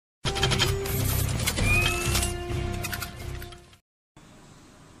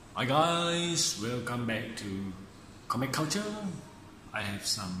Hi guys, welcome back to Comic Culture. I have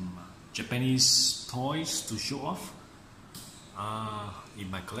some Japanese toys to show off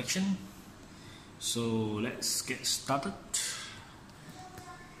in my collection. So let's get started.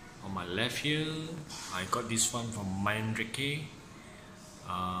 On my left here, I got this one from Mandrake.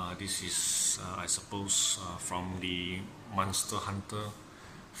 This is I suppose from the Monster Hunter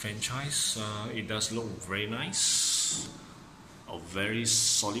franchise. It does look very nice. A very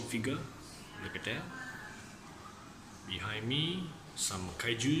solid figure. Look at that. Behind me, some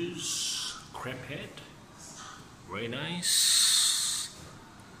kaijus, crab head. Very nice.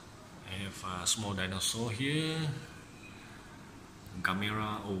 I have a small dinosaur here.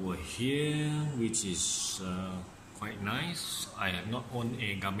 Gamera over here, which is quite nice. I have not owned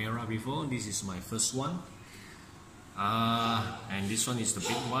a Gamera before. This is my first one. And this one is the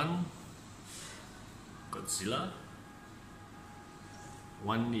big one. Godzilla.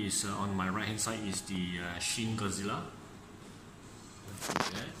 One is on my right hand side is the Shin Godzilla. Look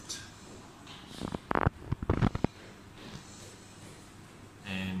at that.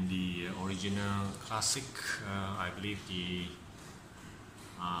 And the original classic, I believe the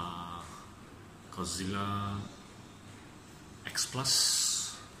Godzilla X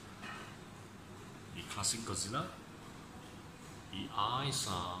Plus. The classic Godzilla. The eyes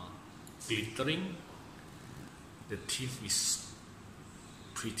are glittering. The teeth is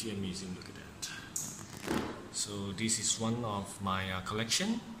pretty amazing. Look at that. So this is one of my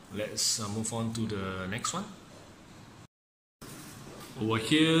collection. Let's move on to the next one. Over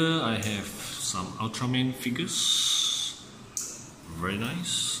here I have some Ultraman figures. Very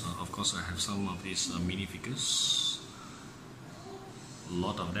nice. Of course I have some of these mini figures. A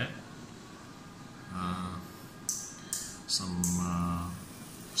lot of that. Some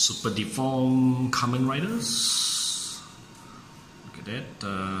super deformed Kamen Riders. Look at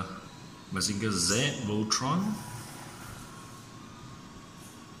that, Mazinger Z, Voltron,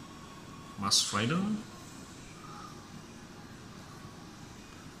 Mask Rider,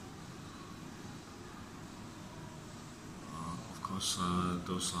 of course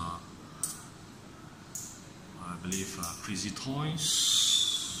those are, I believe, Crazy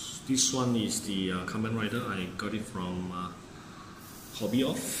Toys. This one is the Kamen Rider. I got it from Hobby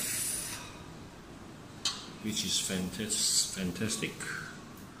Off, which is fantastic.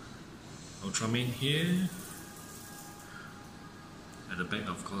 Ultraman here. At the back,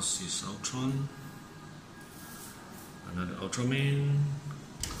 of course, is Ultron. Another Ultraman.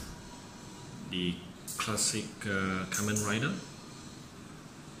 The classic Kamen Rider.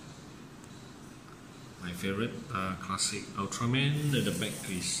 My favorite classic Ultraman. At the back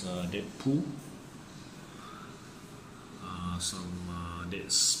is Deadpool. Some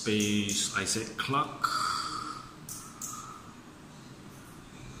Dead Space Isaac Clarke.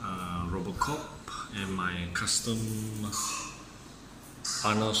 Robocop, and my custom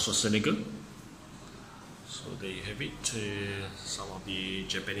Arnold Schwarzenegger. So there you have it, some of the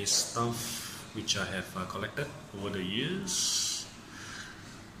Japanese stuff which I have collected over the years.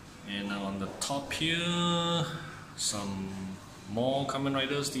 And on the top here, some more Kamen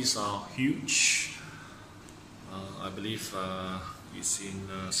Riders. These are huge. I believe it's in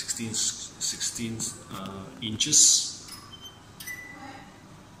 16 inches.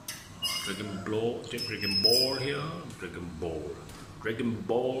 Dragon Ball here, Dragon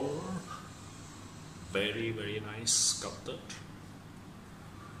Ball, very nice sculpted.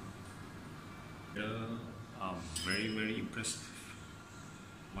 Very impressive.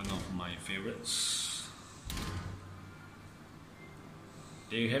 One of my favorites.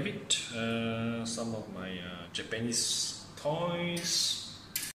 There you have it. Some of my Japanese toys.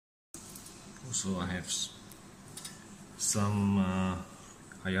 Also, I have some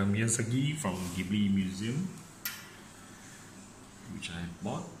Hayao Miyazaki from Ghibli Museum, which I have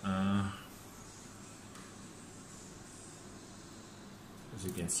bought. As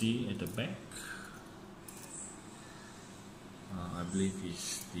you can see at the back, I believe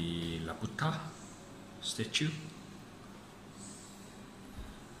it's the Laputa statue.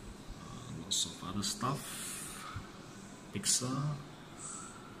 Lots of other stuff. Pixar,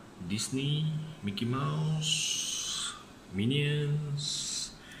 Disney, Mickey Mouse, Minions,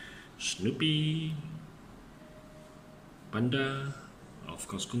 Snoopy, Panda, of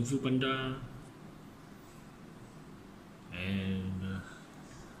course Kung Fu Panda, and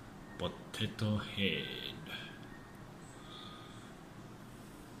Potato Head.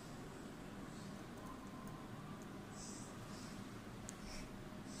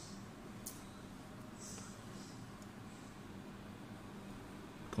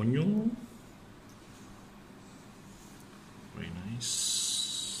 Ponyo. Very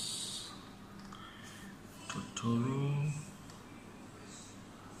nice.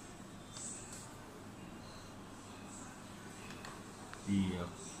 the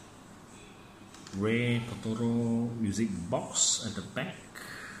Ray Totoro music box at the back.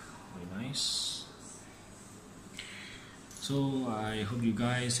 Very nice. So I hope you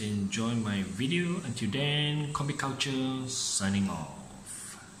guys enjoy my video. Until then, Comic Culture signing off.